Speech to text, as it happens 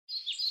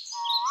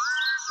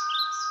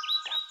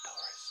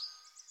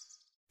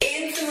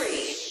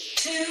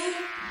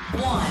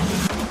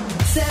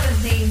7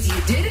 things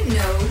you didn't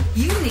know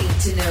you need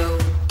to know.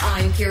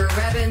 I'm Ciara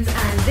Revens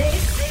and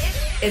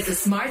this is the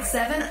Smart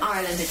 7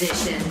 Ireland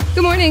edition.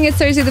 Good morning, it's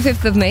Thursday the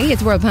 5th of May.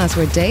 It's World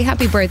Password Day.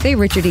 Happy birthday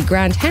Richard E.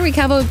 Grant, Henry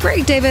Cavill,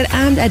 Greg David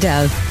and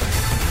Adele.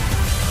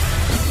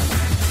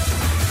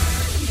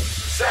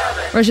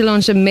 Russia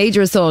launched a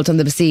major assault on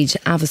the besieged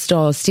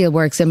Azovstal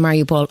steelworks in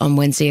Mariupol on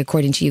Wednesday,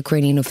 according to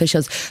Ukrainian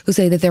officials who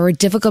say that there are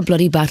difficult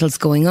bloody battles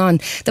going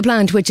on. The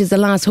plant, which is the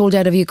last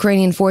holdout of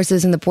Ukrainian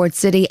forces in the port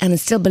city and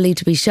is still believed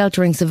to be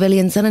sheltering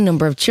civilians and a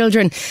number of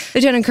children.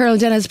 Lieutenant Colonel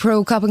Denis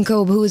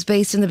Prokopенko, who was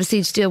based in the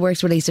besieged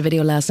steelworks, released a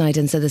video last night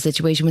and said the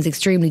situation was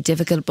extremely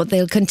difficult, but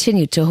they'll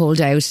continue to hold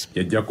out.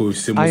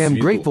 I am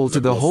grateful to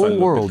the whole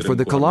world for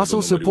the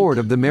colossal support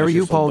of the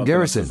Mariupol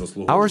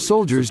garrison. Our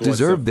soldiers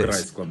deserve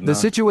this. The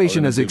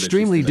situation is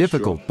extremely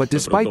difficult, but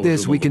despite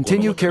this, we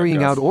continue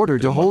carrying out order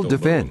to hold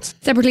defense.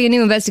 Separately, a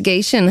new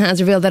investigation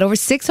has revealed that over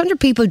 600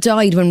 people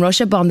died when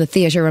Russia bombed the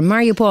theatre in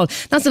Mariupol.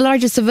 That's the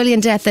largest civilian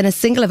death in a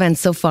single event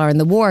so far in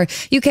the war.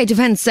 UK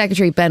Defence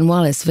Secretary Ben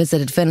Wallace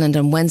visited Finland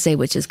on Wednesday,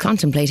 which is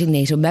contemplating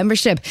NATO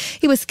membership.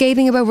 He was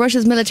scathing about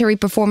Russia's military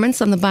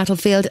performance on the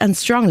battlefield and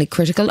strongly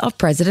critical of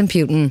President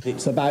Putin.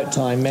 It's about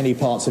time many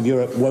parts of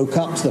Europe woke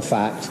up to the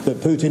fact that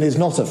Putin is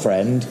not a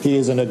friend, he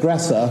is an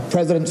aggressor.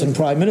 Presidents and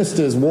prime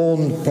ministers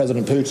warned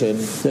President Putin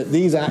that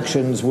these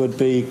actions would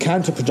be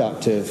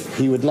counterproductive.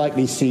 He would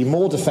likely see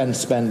more defence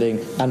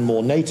spending and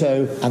more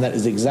NATO, and that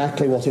is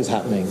exactly what is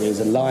happening. These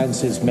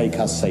alliances make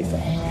us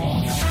safer.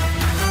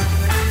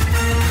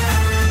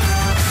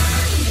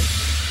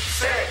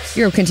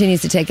 Europe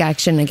continues to take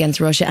action against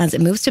Russia as it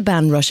moves to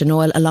ban Russian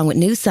oil, along with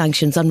new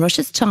sanctions on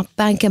Russia's top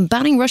bank and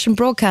banning Russian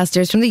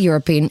broadcasters from the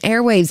European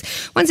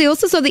airwaves. Wednesday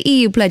also saw the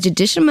EU pledge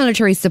additional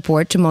military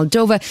support to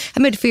Moldova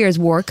amid fears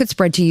war could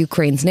spread to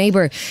Ukraine's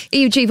neighbour.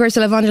 EU Chief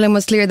Ursula von der Leyen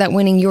was clear that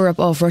winning Europe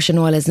off Russian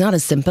oil is not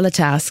as simple a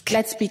task.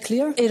 Let's be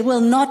clear, it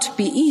will not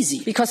be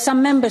easy because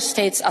some member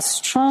states are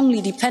strongly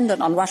dependent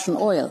on Russian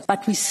oil,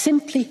 but we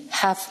simply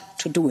have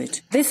to do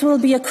it. This will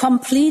be a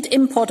complete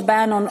import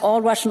ban on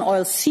all Russian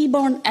oil,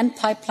 seaborne and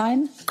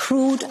pipeline,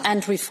 crude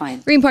and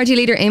refined. Green Party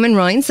leader Eamon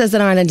Ryan says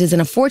that Ireland is in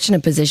a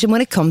fortunate position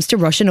when it comes to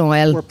Russian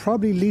oil. We're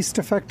probably least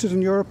affected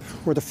in Europe.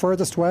 We're the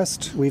furthest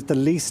west. We've the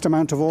least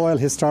amount of oil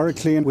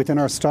historically within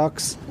our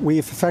stocks. We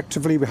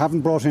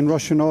haven't brought in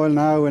Russian oil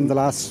now in the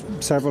last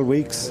several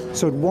weeks,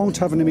 so it won't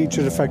have an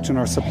immediate effect on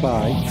our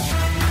supply.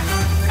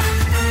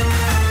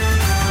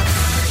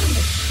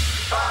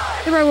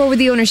 The row over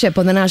the ownership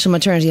of the National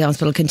Maternity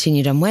Hospital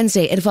continued on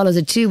Wednesday. It follows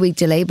a 2-week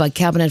delay by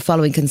Cabinet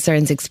following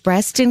concerns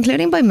expressed,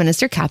 including by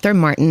Minister Catherine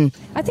Martin.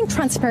 I think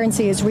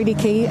transparency is really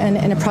key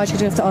in a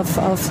project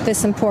of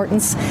this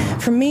importance.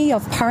 For me,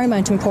 of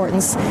paramount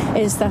importance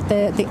is that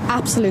the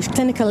absolute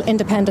clinical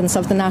independence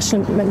of the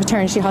National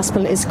Maternity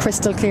Hospital is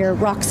crystal clear,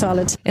 rock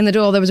solid. In the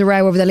Dáil, there was a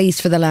row over the lease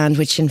for the land,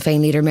 which Sinn Féin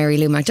leader Mary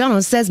Lou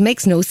McDonald says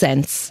makes no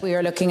sense. We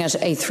are looking at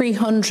a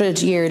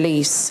 300-year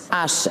lease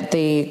at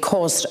the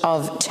cost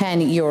of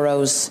 €10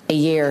 a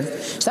year.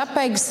 So that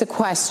begs the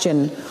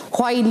question,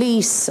 why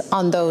lease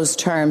on those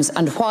terms,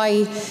 and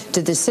why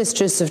did the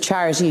Sisters of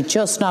Charity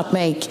just not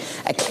make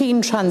a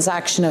clean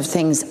transaction of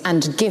things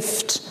and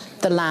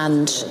gift the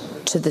land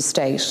to the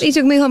state?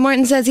 Taoiseach Micheál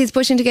Martin says he's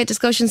pushing to get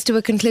discussions to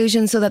a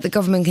conclusion so that the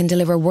government can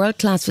deliver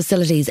world-class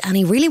facilities, and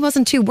he really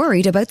wasn't too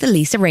worried about the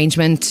lease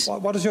arrangement.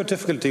 What is your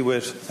difficulty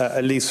with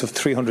a lease of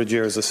 300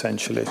 years,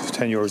 essentially,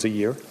 €10 a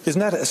year? Isn't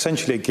that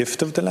essentially a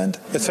gift of the land,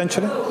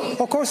 essentially?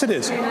 Of course it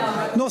is.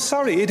 No,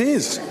 sorry, it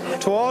is.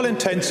 To all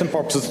intents and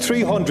purposes,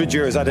 300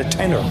 years at a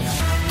tenner.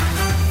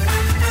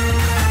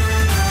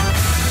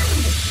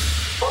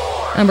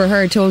 Amber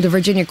Heard told a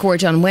Virginia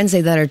court on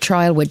Wednesday that her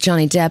trial with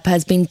Johnny Depp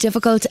has been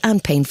difficult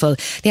and painful.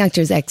 The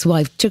actor's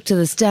ex-wife took to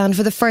the stand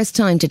for the first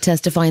time to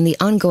testify in the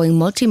ongoing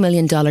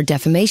multi-million-dollar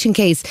defamation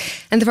case.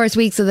 In the first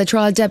weeks of the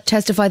trial, Depp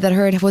testified that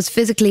Heard was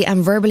physically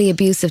and verbally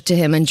abusive to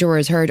him, and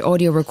jurors heard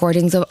audio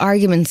recordings of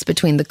arguments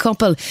between the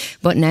couple.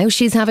 But now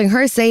she's having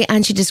her say,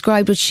 and she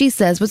described what she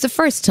says was the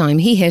first time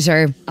he hit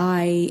her.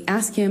 I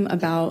asked him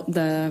about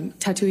the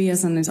tattoo he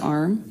has on his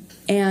arm.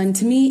 And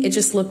to me, it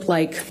just looked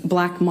like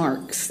black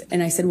marks.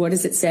 And I said, what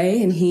does it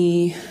say? And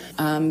he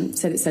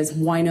said, it says,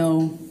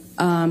 wino.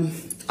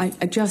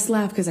 I just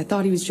laughed because I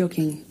thought he was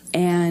joking,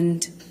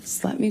 and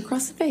slapped me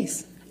across the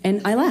face.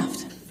 And I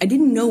laughed. I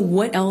didn't know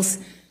what else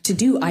to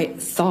do. I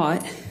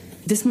thought,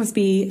 this must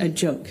be a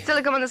joke. Still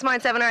to come on the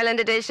Smart 7 Ireland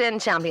edition,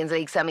 Champions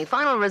League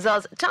semi-final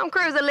results, Tom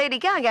Cruise and Lady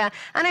Gaga,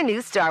 and a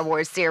new Star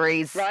Wars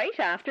series. Right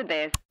after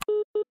this.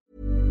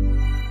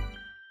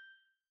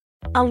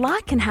 A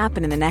lot can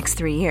happen in the next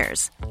 3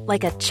 years.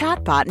 Like a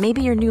chatbot may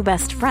be your new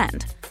best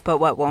friend. But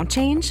what won't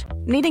change?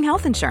 Needing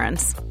health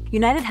insurance.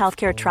 United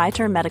Healthcare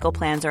Tri-Term Medical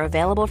Plans are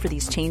available for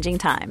these changing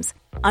times.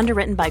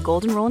 Underwritten by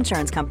Golden Rule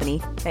Insurance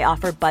Company, they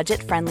offer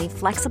budget-friendly,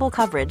 flexible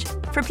coverage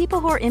for people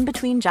who are in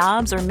between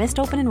jobs or missed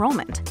open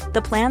enrollment.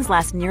 The plans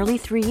last nearly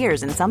 3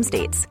 years in some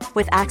states,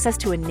 with access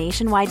to a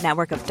nationwide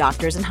network of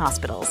doctors and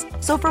hospitals.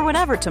 So for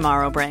whatever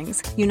tomorrow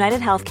brings,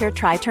 United Healthcare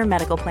Tri-Term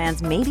Medical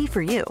Plans may be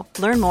for you.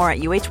 Learn more at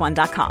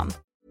uh1.com.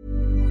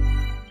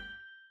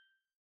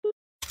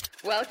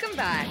 Welcome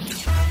back.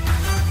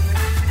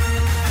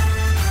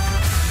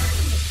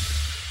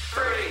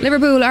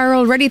 Liverpool are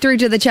already through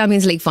to the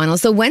Champions League final,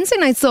 so Wednesday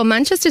night saw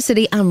Manchester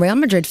City and Real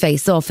Madrid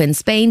face off in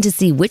Spain to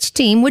see which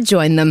team would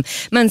join them.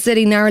 Man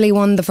City narrowly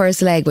won the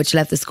first leg, which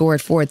left the score at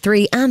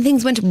 4-3, and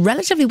things went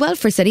relatively well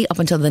for City up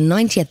until the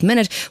 90th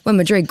minute when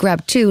Madrid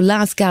grabbed two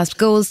last-gasp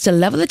goals to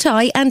level the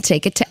tie and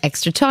take it to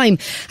extra time.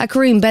 A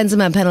Karim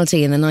Benzema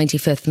penalty in the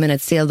 95th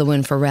minute sealed the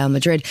win for Real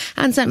Madrid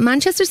and sent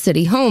Manchester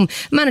City home.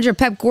 Manager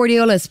Pep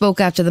Guardiola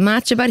spoke after the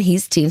match about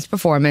his team's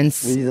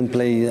performance. We didn't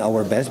play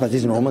our best, but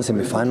it's normal.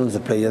 Semi-finals, the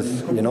players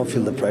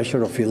feel the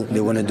pressure or feel they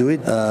want to do it.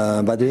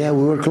 But yeah,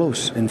 we were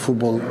close. In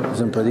football,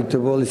 it's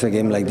unpredictable. It's a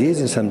game like this,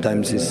 and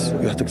sometimes you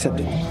have to accept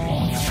it.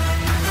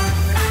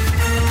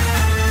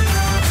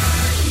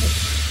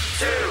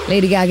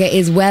 Lady Gaga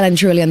is well and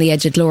truly on the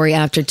edge of glory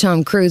after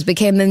Tom Cruise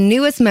became the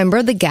newest member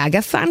of the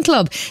Gaga fan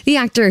club. The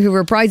actor, who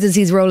reprises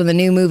his role in the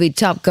new movie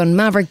Top Gun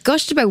Maverick,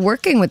 gushed about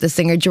working with the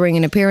singer during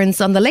an appearance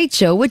on The Late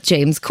Show with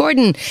James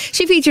Corden.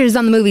 She features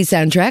on the movie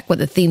soundtrack with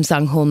the theme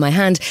song Hold My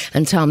Hand,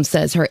 and Tom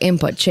says her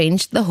input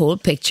changed the whole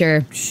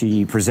picture.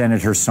 She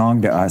presented her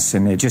song to us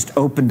and it just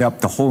opened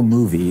up the whole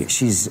movie.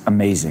 She's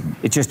amazing.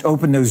 It just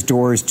opened those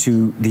doors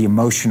to the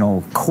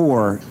emotional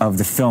core of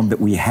the film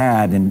that we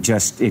had, and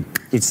just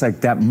it's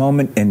like that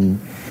moment and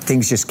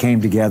things just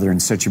came together in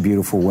such a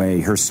beautiful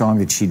way. Her song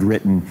that she'd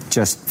written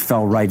just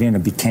fell right in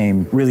and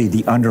became really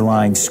the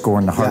underlying score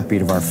and the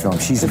heartbeat of our film.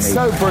 She's amazing.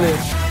 It's so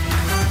brilliant.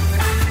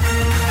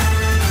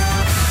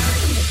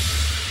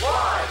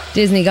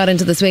 Disney got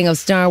into the swing of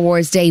Star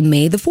Wars Day,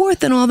 May the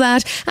 4th and all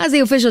that, as the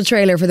official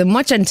trailer for the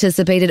much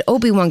anticipated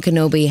Obi-Wan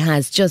Kenobi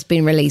has just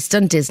been released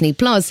on Disney+.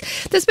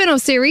 The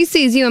spin-off series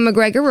sees Ewan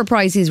McGregor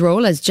reprise his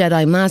role as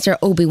Jedi Master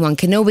Obi-Wan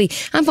Kenobi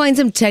and finds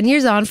him 10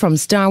 years on from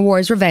Star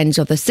Wars Revenge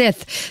of the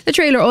Sith. The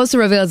trailer also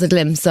reveals a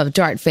glimpse of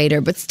Darth Vader,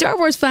 but Star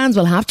Wars fans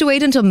will have to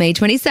wait until May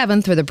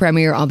 27th for the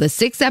premiere of the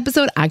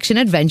 6-episode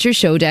action-adventure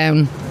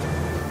showdown.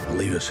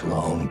 Leave us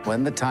alone.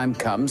 When the time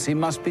comes, he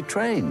must be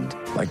trained.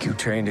 Like you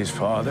trained his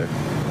father?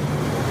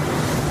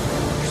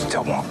 You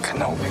still want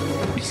Kenobi.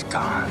 He's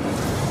gone.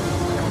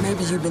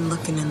 Maybe you've been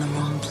looking in the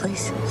wrong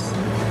places.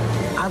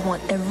 I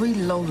want every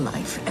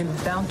lowlife and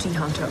bounty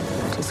hunter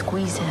to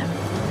squeeze him.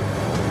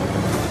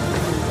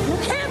 You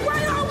can't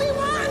run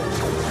Obi-Wan!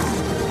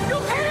 You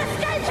can't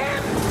escape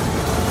him!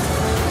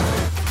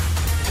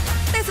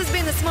 This has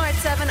been the Smart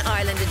 7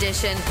 Ireland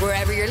edition.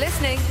 Wherever you're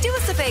listening, do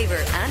us a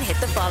favour and hit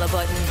the follow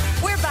button.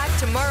 We're back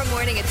tomorrow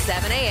morning at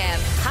 7 a.m.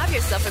 Have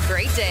yourself a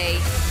great day.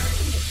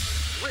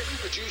 Written,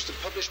 produced and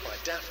published by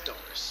Daft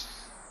Doris.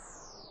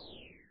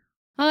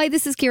 Hi,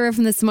 this is Ciara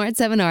from the Smart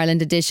 7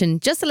 Ireland edition.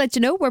 Just to let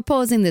you know, we're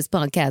pausing this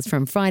podcast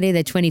from Friday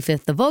the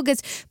 25th of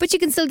August, but you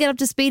can still get up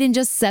to speed in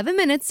just 7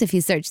 minutes if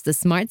you search the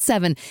Smart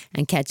 7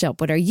 and catch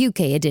up with our UK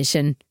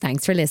edition.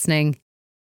 Thanks for listening.